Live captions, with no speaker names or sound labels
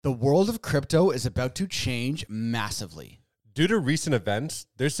The world of crypto is about to change massively. Due to recent events,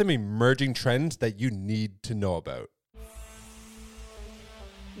 there's some emerging trends that you need to know about.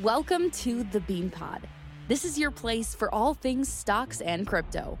 Welcome to the Bean Pod. This is your place for all things stocks and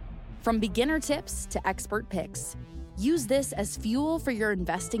crypto. From beginner tips to expert picks. Use this as fuel for your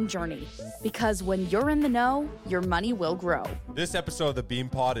investing journey, because when you're in the know, your money will grow. This episode of the Bean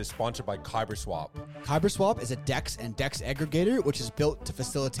Pod is sponsored by KyberSwap. KyberSwap is a DEX and DEX aggregator, which is built to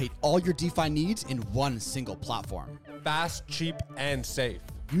facilitate all your DeFi needs in one single platform. Fast, cheap, and safe.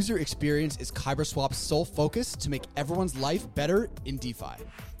 User experience is KyberSwap's sole focus to make everyone's life better in DeFi.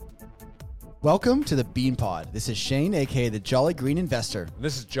 Welcome to the Bean Pod. This is Shane, aka the Jolly Green Investor. And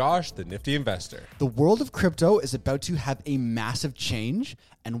this is Josh, the Nifty Investor. The world of crypto is about to have a massive change,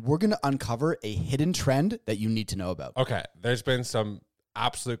 and we're going to uncover a hidden trend that you need to know about. Okay, there's been some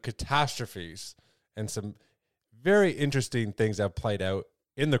absolute catastrophes and some very interesting things that have played out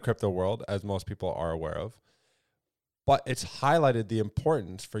in the crypto world, as most people are aware of. But it's highlighted the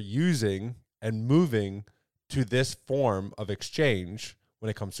importance for using and moving to this form of exchange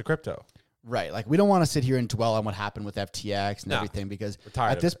when it comes to crypto. Right. Like, we don't want to sit here and dwell on what happened with FTX and everything, because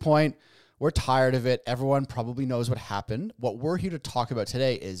at this point, we're tired of it. Everyone probably knows what happened. What we're here to talk about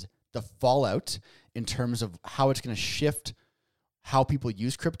today is the fallout in terms of how it's going to shift how people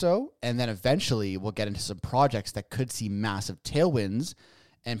use crypto. And then eventually we'll get into some projects that could see massive tailwinds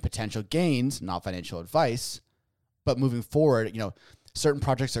and potential gains, not financial advice. But moving forward, certain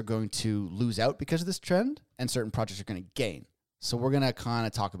projects are going to lose out because of this trend, and certain projects are going to gain. So we're going to kind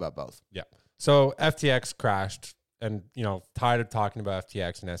of talk about both. Yeah. So FTX crashed, and, tired of talking about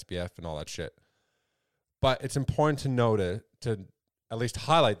FTX and SBF and all that shit. But it's important to note to at least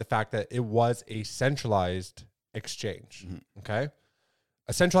highlight the fact that it was a centralized exchange. Mm-hmm. Okay.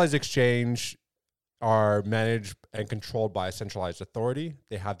 A centralized exchange are managed and controlled by a centralized authority.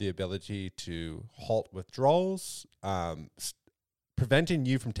 They have the ability to halt withdrawals, preventing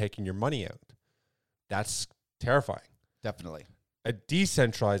you from taking your money out. That's terrifying. Definitely. A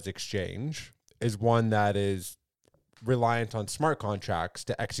decentralized exchange is one that is reliant on smart contracts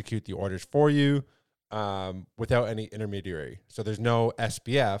to execute the orders for you without any intermediary. So there's no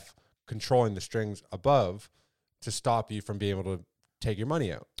SBF controlling the strings above to stop you from being able to take your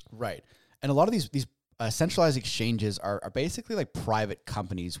money out. Right. And a lot of these centralized exchanges are basically like private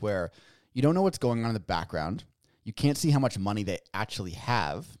companies where you don't know what's going on in the background. You can't see how much money they actually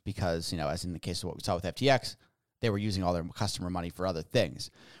have because, as in the case of what we saw with FTX, they were using all their customer money for other things.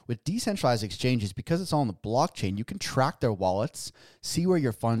 With decentralized exchanges, because it's all on the blockchain, you can track their wallets, see where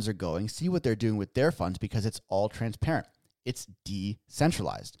your funds are going, see what they're doing with their funds, because it's all transparent. It's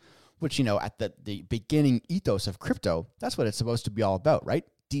decentralized, which, at the beginning ethos of crypto, that's what it's supposed to be all about, right?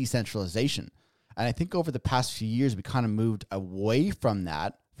 Decentralization. And I think over the past few years, we kind of moved away from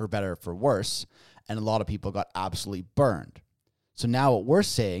that, for better or for worse, and a lot of people got absolutely burned. So now what we're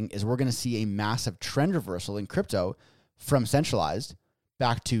saying is we're going to see a massive trend reversal in crypto from centralized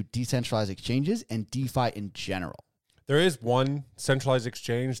back to decentralized exchanges and DeFi in general. There is one centralized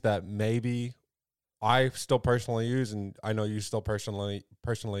exchange that maybe I still personally use, and I know you still personally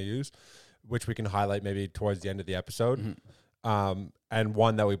use, which we can highlight maybe towards the end of the episode, and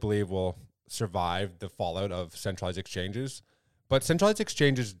one that we believe will survive the fallout of centralized exchanges. But centralized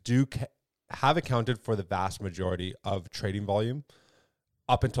exchanges do have accounted for the vast majority of trading volume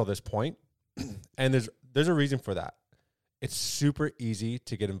up until this point. And there's a reason for that. It's super easy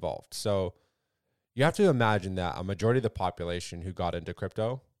to get involved. So you have to imagine that a majority of the population who got into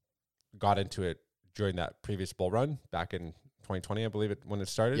crypto got into it during that previous bull run back in 2020, I believe when it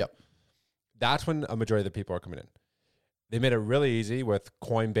started. Yep. That's when a majority of the people are coming in. They made it really easy with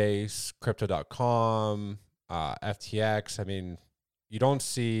Coinbase, Crypto.com, FTX. I mean, you don't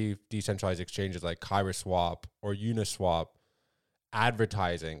see decentralized exchanges like KyberSwap or Uniswap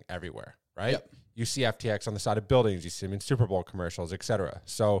advertising everywhere, right? Yep. You see FTX on the side of buildings. You see them in Super Bowl commercials, etc.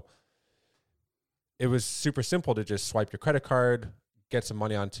 So it was super simple to just swipe your credit card, get some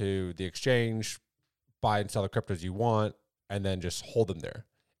money onto the exchange, buy and sell the cryptos you want, and then just hold them there.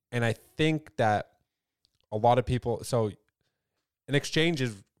 And I think that a lot of people, so an exchange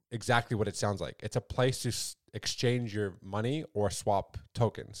is exactly what it sounds like. It's a place to exchange your money or swap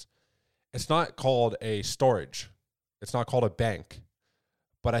tokens. It's not called a storage. It's not called a bank.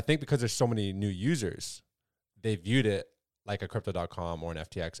 But I think because there's so many new users, they viewed it like a Crypto.com or an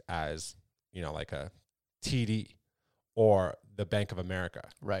FTX as, like a TD or the Bank of America.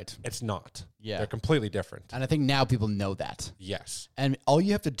 Right. It's not. Yeah. They're completely different. And I think now people know that. Yes. And all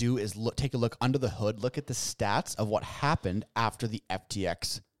you have to do is take a look under the hood, look at the stats of what happened after the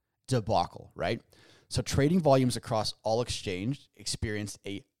FTX debacle, right? So trading volumes across all exchange experienced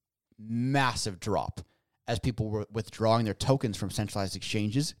a massive drop as people were withdrawing their tokens from centralized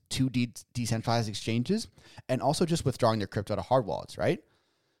exchanges to decentralized exchanges, and also just withdrawing their crypto to hard wallets, right?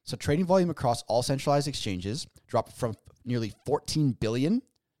 So trading volume across all centralized exchanges dropped from nearly 14 billion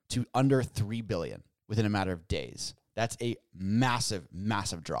to under 3 billion within a matter of days. That's a massive,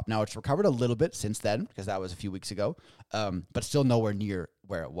 massive drop. Now, it's recovered a little bit since then, because that was a few weeks ago, but still nowhere near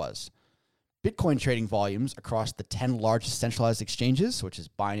where it was. Bitcoin trading volumes across the 10 largest centralized exchanges, which is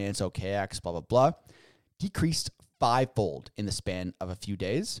Binance, OKX, blah, blah, blah, decreased fivefold in the span of a few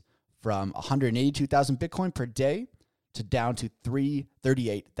days, from 182,000 Bitcoin per day to down to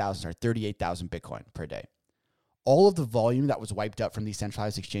 38,000 Bitcoin per day. All of the volume that was wiped out from these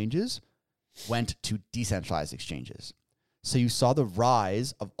centralized exchanges went to decentralized exchanges. So you saw the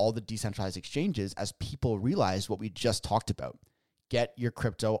rise of all the decentralized exchanges as people realized what we just talked about. Get your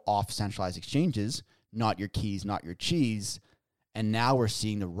crypto off centralized exchanges, not your keys, not your cheese. And now we're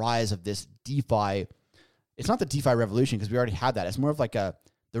seeing the rise of this DeFi. It's not the DeFi revolution, because we already had that. It's more of like the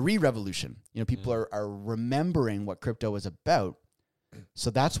re-revolution. You know, people are remembering what crypto is about.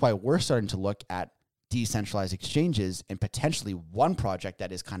 So that's why we're starting to look at decentralized exchanges and potentially one project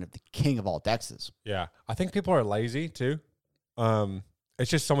that is kind of the king of all DEXs. Yeah. I think people are lazy too.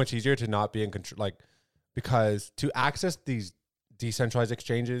 It's just so much easier to not be in control, because to access these decentralized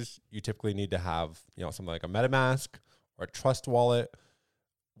exchanges, you typically need to have, something like a MetaMask or a Trust wallet,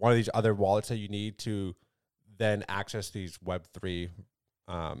 one of these other wallets that you need to then access these Web3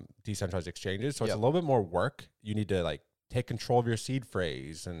 decentralized exchanges. So it's a little bit more work. You need to take control of your seed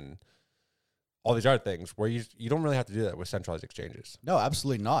phrase and all these other things, where you don't really have to do that with centralized exchanges. No,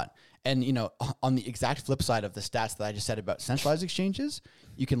 absolutely not. And, on the exact flip side of the stats that I just said about centralized exchanges,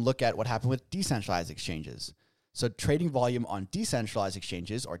 you can look at what happened with decentralized exchanges. So trading volume on decentralized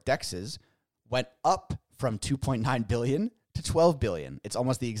exchanges, or DEXs, went up from 2.9 billion to 12 billion. It's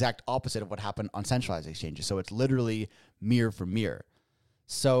almost the exact opposite of what happened on centralized exchanges. So it's literally mirror for mirror.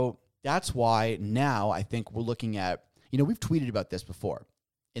 So that's why now I think we're looking at, we've tweeted about this before.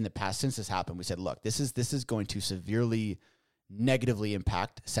 In the past, since this happened, we said, look, this is going to severely negatively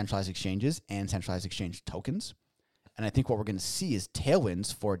impact centralized exchanges and centralized exchange tokens. And I think what we're going to see is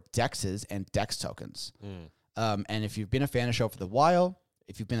tailwinds for DEXs and DEX tokens. And if you've been a fan of the show for a while,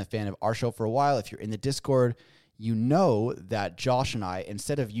 if you've been a fan of our show for a while, if you're in the Discord, you know that Josh and I,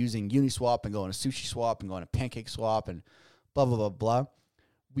 instead of using Uniswap and going to SushiSwap and going to PancakeSwap and blah, blah, blah, blah,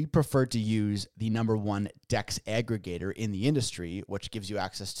 we prefer to use the number one DEX aggregator in the industry, which gives you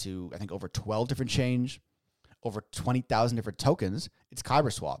access to, I think, over 12 different chains, over 20,000 different tokens. It's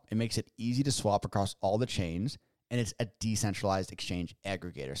KyberSwap. It makes it easy to swap across all the chains, and it's a decentralized exchange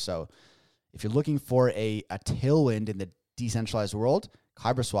aggregator. So if you're looking for a tailwind in the decentralized world,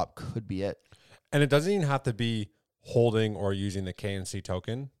 KyberSwap could be it. And it doesn't even have to be holding or using the KNC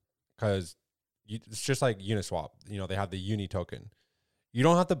token, because it's just like Uniswap. They have the Uni token. You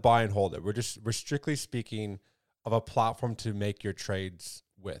don't have to buy and hold it. We're strictly speaking of a platform to make your trades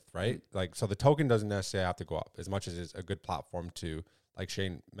with, right? So the token doesn't necessarily have to go up, as much as it's a good platform to, like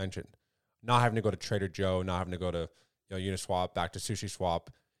Shane mentioned, not having to go to Trader Joe, not having to go to Uniswap, back to SushiSwap.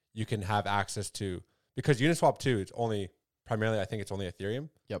 You can have access to, because Uniswap too, it's only primarily, I think it's only Ethereum.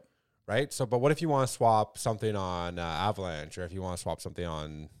 Yep. Right. So, but what if you want to swap something on Avalanche, or if you want to swap something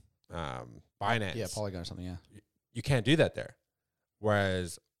on Binance? Yeah, Polygon or something. Yeah. You can't do that there.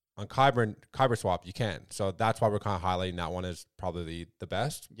 Whereas on KyberSwap, you can. So that's why we're kind of highlighting that one as probably the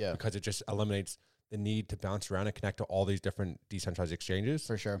best. Yeah. Because it just eliminates the need to bounce around and connect to all these different decentralized exchanges.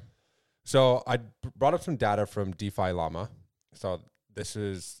 For sure. So I brought up some data from DeFi Llama. So this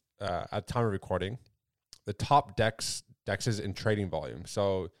is, at the time of recording, the top DEXs in trading volume.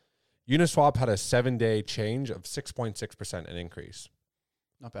 So Uniswap had a 7-day change of 6.6% an increase.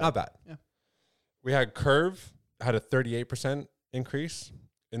 Not bad. Not bad. Yeah. We had Curve had a 38% increase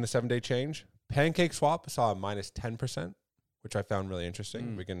in the 7-day change. PancakeSwap saw a minus 10%, which I found really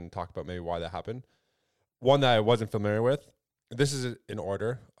interesting. We can talk about maybe why that happened. One that I wasn't familiar with. This is in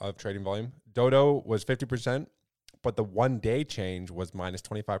order of trading volume. Dodo was 50%, but the 1-day change was minus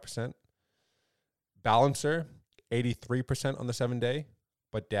 25%. Balancer, 83% on the 7-day,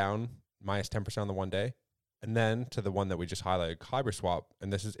 but down minus 10% on the 1-day. And then to the one that we just highlighted, KyberSwap,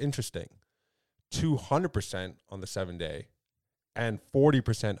 and this is interesting, 200% on the 7-day and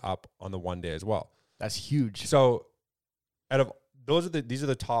 40% up on the 1-day as well. That's huge. So out of these are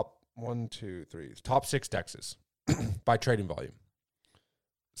the top top 6 DEXs by trading volume.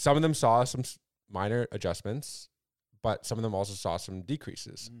 Some of them saw some minor adjustments, but some of them also saw some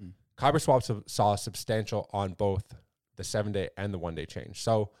decreases. KyberSwap saw substantial on both the 7-day and the 1-day change.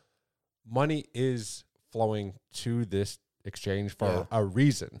 So money is flowing to this exchange for a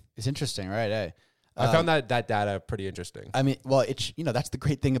reason. It's interesting, right? Hey. I found that data pretty interesting. I mean, well, it's, that's the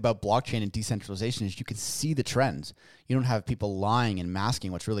great thing about blockchain and decentralization is you can see the trends. You don't have people lying and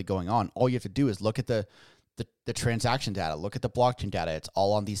masking what's really going on. All you have to do is look at the transaction data, look at the blockchain data. It's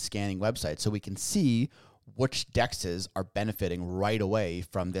all on these scanning websites. So we can see which DEXs are benefiting right away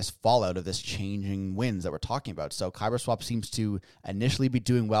from this fallout of this changing winds that we're talking about. So KyberSwap seems to initially be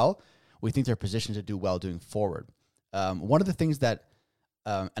doing well. We think they're positioned to do well doing forward. One of the things that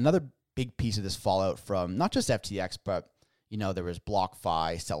another big piece of this fallout from not just FTX, but, there was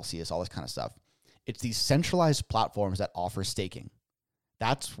BlockFi, Celsius, all this kind of stuff. It's these centralized platforms that offer staking.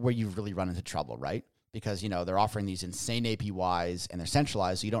 That's where you really run into trouble, right? Because, they're offering these insane APYs and they're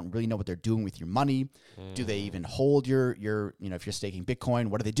centralized. So you don't really know what they're doing with your money. Do they even hold your, if you're staking Bitcoin,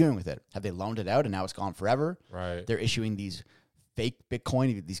 what are they doing with it? Have they loaned it out and now it's gone forever? Right. They're issuing these fake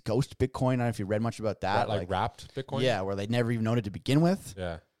Bitcoin, these ghost Bitcoin. I don't know if you read much about that. Like wrapped Bitcoin? Yeah, where they never even known it to begin with.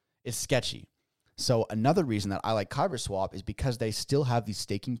 Yeah. It's sketchy. So another reason that I like KyberSwap is because they still have these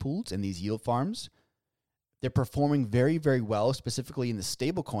staking pools and these yield farms. They're performing very, very well, specifically in the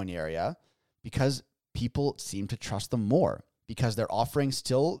stablecoin area, because people seem to trust them more because they're offering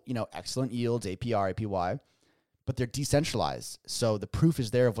still, excellent yields, APR, APY, but they're decentralized. So the proof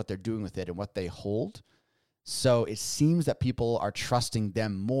is there of what they're doing with it and what they hold. So it seems that people are trusting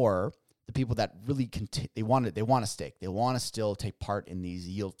them more. The people that really they want to stake. They want to still take part in these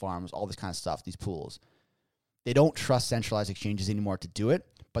yield farms, all this kind of stuff, these pools. They don't trust centralized exchanges anymore to do it,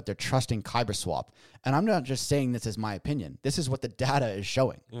 but they're trusting KyberSwap. And I'm not just saying this as my opinion. This is what the data is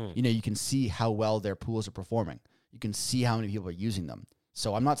showing. You can see how well their pools are performing. You can see how many people are using them.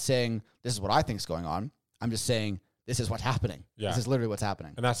 So I'm not saying this is what I think is going on. I'm just saying this is what's happening. Yeah. This is literally what's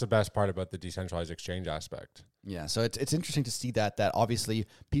happening. And that's the best part about the decentralized exchange aspect. Yeah, so it's interesting to see that obviously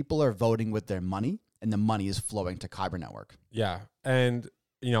people are voting with their money and the money is flowing to Kyber Network. Yeah, and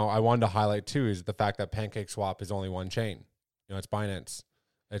I wanted to highlight too is the fact that PancakeSwap is only one chain. It's Binance,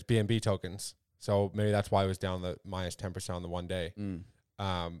 it's BNB tokens. So maybe that's why it was down the minus 10% on the one day.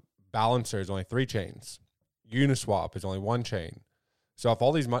 Balancer is only 3 chains. Uniswap is only 1 chain. So if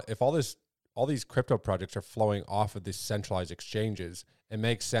all these crypto projects are flowing off of these centralized exchanges, it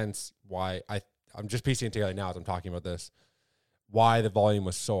makes sense why I'm just piecing it together now as I'm talking about this. Why the volume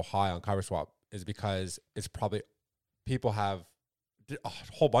was so high on KyberSwap is because it's probably people have a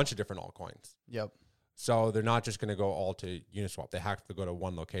whole bunch of different altcoins. Yep. So they're not just going to go all to Uniswap. They have to go to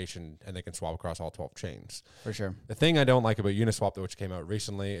one location and they can swap across all 12 chains. For sure. The thing I don't like about Uniswap, which came out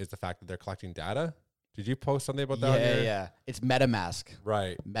recently, is the fact that they're collecting data. Did you post something about that? Yeah. It's MetaMask.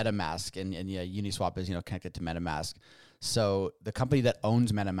 Right. MetaMask. And Uniswap is, connected to MetaMask. So the company that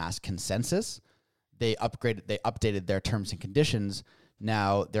owns MetaMask, Consensus, they updated their terms and conditions.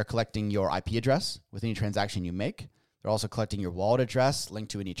 Now they're collecting your IP address with any transaction you make. They're also collecting your wallet address linked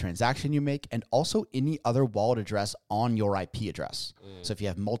to any transaction you make and also any other wallet address on your IP address. So if you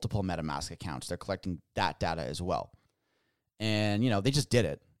have multiple MetaMask accounts, they're collecting that data as well. And, they just did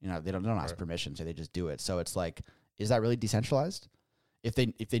it. They don't ask permission, so they just do it. So it's like, is that really decentralized? If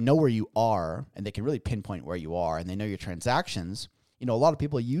they know where you are and they can really pinpoint where you are and they know your transactions, a lot of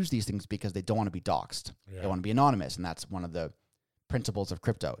people use these things because they don't want to be doxxed. Yeah. They want to be anonymous, and that's one of the principles of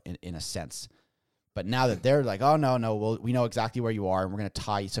crypto in a sense. But now that they're like, oh, no, we know exactly where you are, and we're going to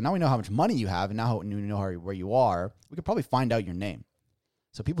tie you. So now we know how much money you have, and now we know where you are. We could probably find out your name.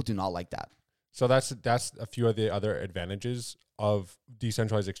 So people do not like that. So that's a few of the other advantages of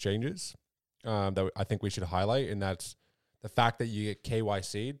decentralized exchanges that I think we should highlight, and that's the fact that you get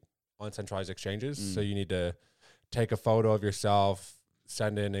KYC'd on centralized exchanges. So you need to take a photo of yourself,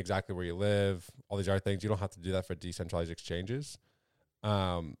 send in exactly where you live, all these other things. You don't have to do that for decentralized exchanges.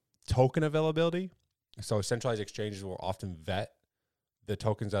 Token availability. So centralized exchanges will often vet the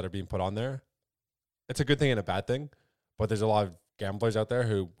tokens that are being put on there. It's a good thing and a bad thing, but there's a lot of gamblers out there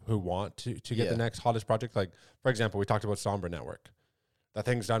who want to get the next hottest project. Like, for example, we talked about Sombra Network. That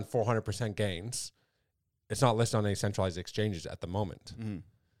thing's done 400% gains. It's not listed on any centralized exchanges at the moment.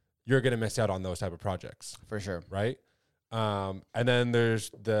 You're going to miss out on those type of projects. For sure. Right? And then there's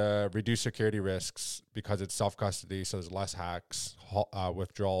the reduced security risks because it's self-custody, so there's less hacks,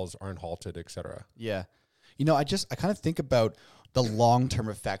 withdrawals aren't halted, etc. Yeah. I kind of think about the long-term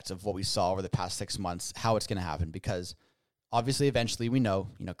effects of what we saw over the past 6 months, how it's going to happen, because obviously eventually we know,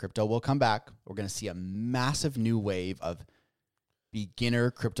 crypto will come back. We're going to see a massive new wave of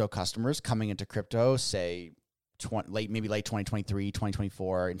beginner crypto customers coming into crypto, say maybe late 2023,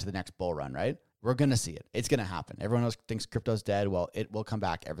 2024 into the next bull run, right? We're going to see it. It's going to happen. Everyone else thinks crypto's dead. Well, it will come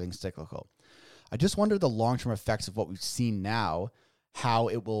back. Everything's cyclical. I just wonder the long-term effects of what we've seen now, how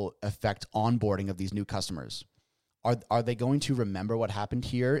it will affect onboarding of these new customers. are they going to remember what happened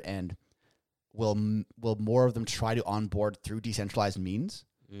here, and will more of them try to onboard through decentralized means?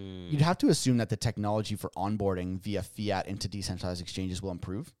 You'd have to assume that the technology for onboarding via fiat into decentralized exchanges will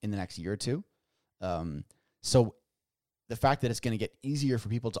improve in the next year or two. So the fact that it's going to get easier for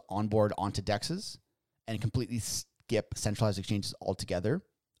people to onboard onto DEXs and completely skip centralized exchanges altogether,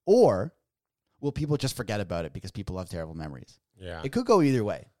 or will people just forget about it because people have terrible memories? Yeah. It could go either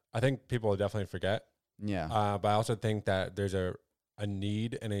way. I think people will definitely forget. Yeah. But I also think that there's a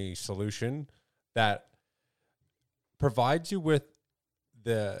need and a solution that provides you with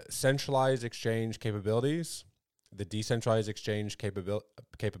the centralized exchange capabilities, the decentralized exchange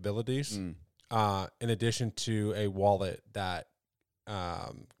capabilities, in addition to a wallet that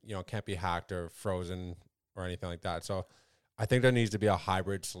can't be hacked or frozen or anything like that. So I think there needs to be a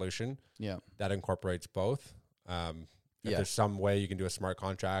hybrid solution that incorporates both. If there's some way you can do a smart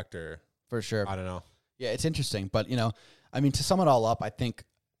contract, or for sure, I don't know. Yeah, it's interesting. But, to sum it all up, I think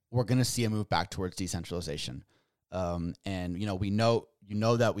we're going to see a move back towards decentralization. And, we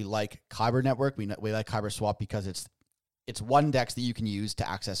know that we like Kyber Network. We like Kyber Swap because it's one DEX that you can use to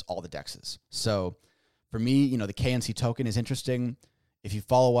access all the DEXs. So for me, the KNC token is interesting. If you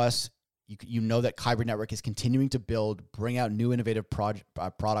follow us, you know that Kyber Network is continuing to bring out new innovative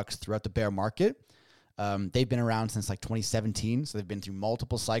products throughout the bear market. They've been around since like 2017, so they've been through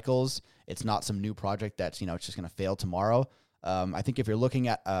multiple cycles. It's not some new project that's, it's just going to fail tomorrow. I think if you're looking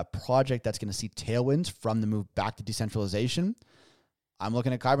at a project that's going to see tailwinds from the move back to decentralization, I'm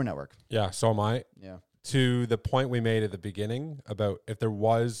looking at Kyber Network. Yeah, so am I. Yeah. To the point we made at the beginning about if there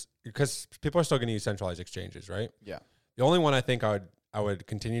was, because people are still going to use centralized exchanges, right? Yeah. The only one I think I would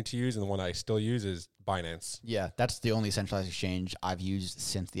continue to use, and the one I still use, is Binance. Yeah, that's the only centralized exchange I've used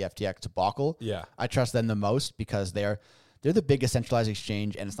since the FTX debacle. Yeah. I trust them the most because they're the biggest centralized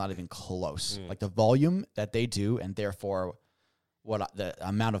exchange, and it's not even close. Like the volume that they do, and therefore the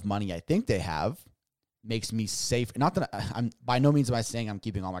amount of money I think they have, makes me safe. Not that I'm by no means am I saying I'm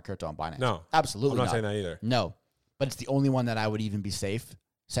keeping all my crypto on Binance. No, absolutely I'm not saying that either. No, but it's the only one that I would even be safe,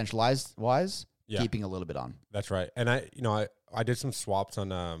 centralized wise, Yeah. keeping a little bit on. That's right. And I did some swaps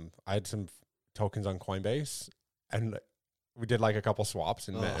on, I had some tokens on Coinbase, and we did like a couple swaps,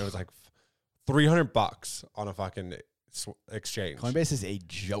 and it was like $300 on a fucking exchange. Coinbase is a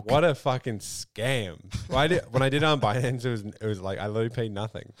joke. What a fucking scam. When I did it on Binance, it was like I literally paid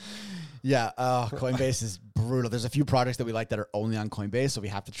nothing. Yeah, Coinbase is brutal. There's a few projects that we like that are only on Coinbase, so we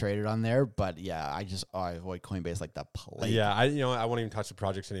have to trade it on there. But yeah, I avoid Coinbase like the plague. Yeah, I won't even touch the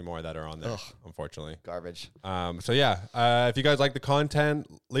projects anymore that are on there, unfortunately. Garbage. So yeah, if you guys like the content,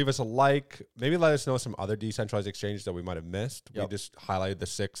 leave us a like. Maybe let us know some other decentralized exchanges that we might have missed. Yep. We just highlighted the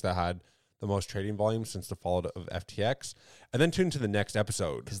 6 that had the most trading volume since the fall of FTX. And then tune into the next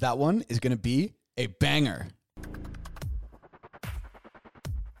episode, because that one is going to be a banger.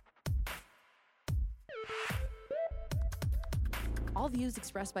 All views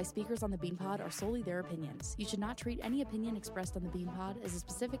expressed by speakers on the BeanPod are solely their opinions. You should not treat any opinion expressed on the BeanPod as a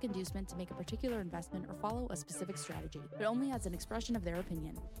specific inducement to make a particular investment or follow a specific strategy, but only as an expression of their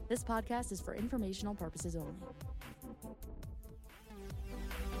opinion. This podcast is for informational purposes only.